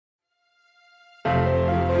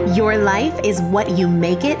Your life is what you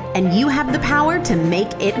make it, and you have the power to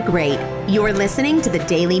make it great. You're listening to the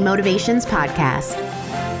Daily Motivations Podcast.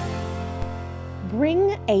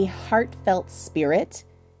 Bring a heartfelt spirit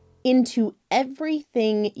into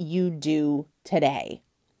everything you do today.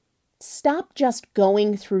 Stop just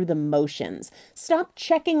going through the motions. Stop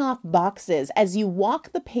checking off boxes as you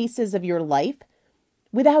walk the paces of your life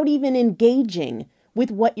without even engaging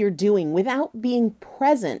with what you're doing, without being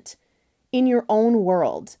present in your own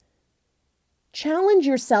world. Challenge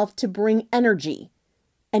yourself to bring energy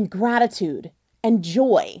and gratitude and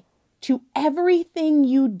joy to everything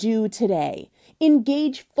you do today.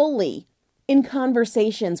 Engage fully in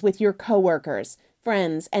conversations with your coworkers,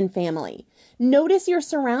 friends, and family. Notice your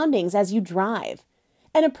surroundings as you drive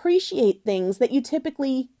and appreciate things that you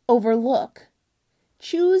typically overlook.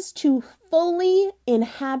 Choose to fully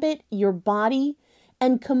inhabit your body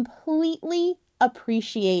and completely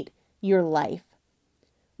appreciate your life.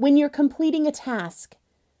 When you're completing a task,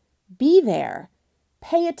 be there.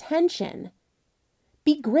 Pay attention.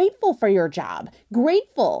 Be grateful for your job.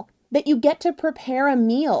 Grateful that you get to prepare a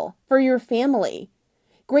meal for your family.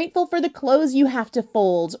 Grateful for the clothes you have to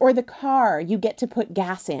fold or the car you get to put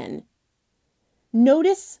gas in.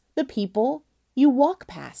 Notice the people you walk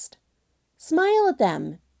past. Smile at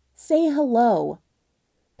them. Say hello.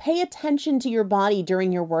 Pay attention to your body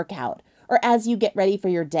during your workout or as you get ready for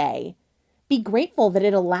your day. Be grateful that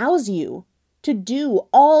it allows you to do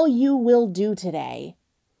all you will do today.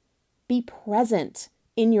 Be present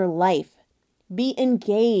in your life. Be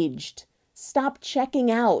engaged. Stop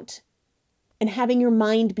checking out and having your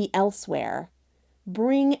mind be elsewhere.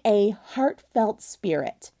 Bring a heartfelt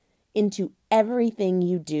spirit into everything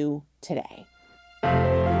you do today.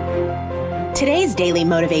 Today's daily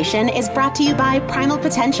motivation is brought to you by Primal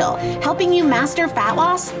Potential, helping you master fat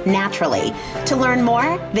loss naturally. To learn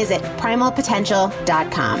more, visit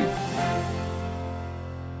primalpotential.com.